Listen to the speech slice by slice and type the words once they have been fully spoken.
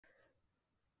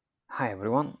Hi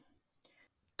everyone.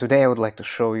 Today I would like to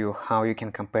show you how you can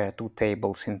compare two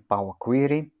tables in Power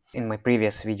Query. In my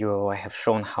previous video I have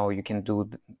shown how you can do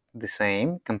the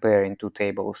same, comparing two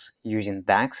tables using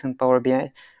DAX in Power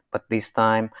BI, but this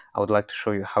time I would like to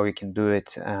show you how you can do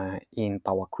it in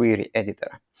Power Query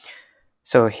editor.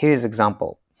 So here's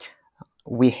example.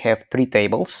 We have three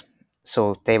tables.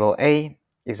 So table A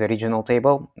is a regional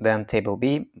table, then table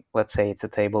B, let's say it's a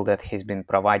table that has been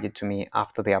provided to me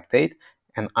after the update,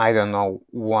 and I don't know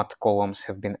what columns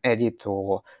have been added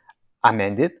or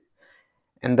amended.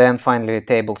 And then finally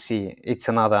table C, it's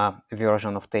another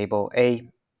version of table A,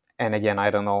 and again I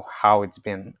don't know how it's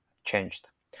been changed.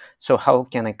 So how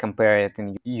can I compare it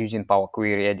using Power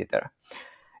Query editor?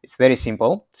 It's very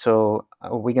simple. So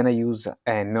we're gonna use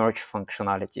a merge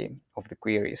functionality of the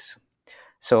queries.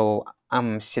 So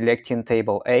I'm selecting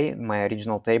table A, my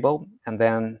original table, and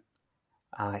then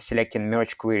selecting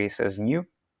merge queries as new.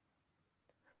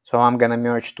 So I'm gonna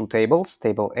merge two tables,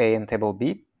 table A and table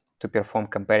B, to perform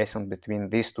comparison between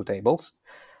these two tables.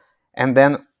 And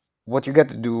then what you got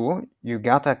to do, you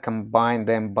gotta combine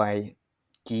them by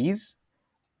keys,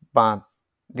 but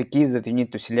the keys that you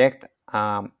need to select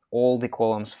all the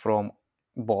columns from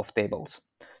both tables.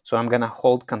 So I'm gonna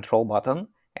hold Control button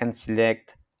and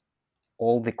select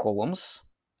all the columns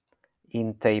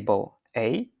in table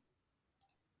A.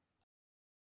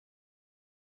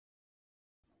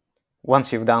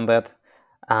 Once you've done that,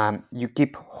 you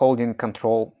keep holding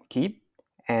Control key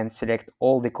and select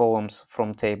all the columns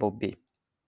from table B.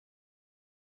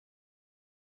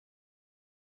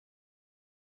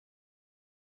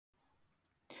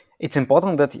 It's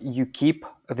important that you keep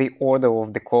the order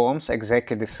of the columns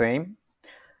exactly the same,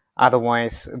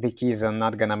 otherwise the keys are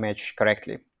not gonna match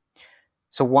correctly.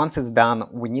 So once it's done,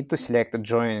 we need to select the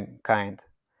join kind.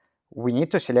 We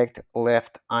need to select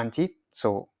left anti,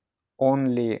 so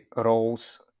only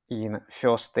rows in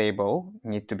first table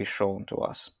need to be shown to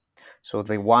us. So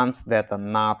the ones that are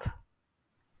not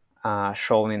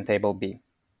shown in table B.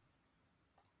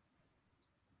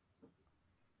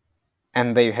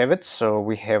 And there you have it. So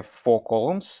we have four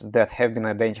columns that have been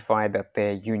identified that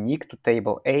they're unique to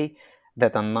table A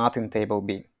that are not in table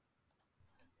B.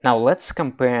 Now let's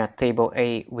compare table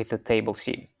A with the table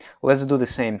C. Let's do the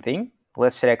same thing.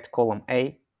 Let's select column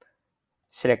A,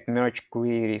 select merge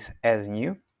queries as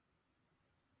new,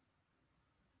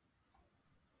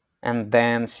 and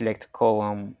then select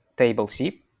column table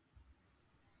C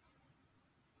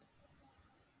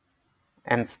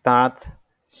and start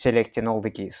selecting all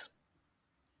the keys.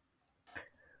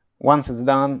 Once it's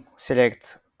done,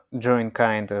 select join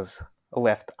kind as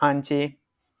left anti,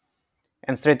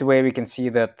 and straight away we can see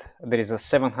that there is a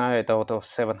 700 out of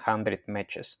 700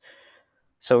 matches.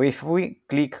 So if we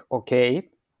click OK,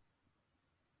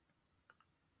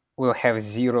 we'll have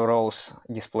 0 rows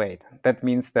displayed. That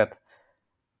means that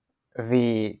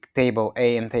the table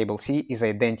A and table C is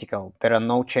identical. There are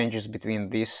no changes between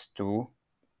these two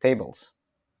tables.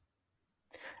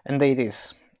 And there it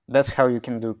is. That's how you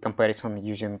can do comparison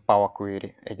using Power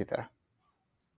Query editor.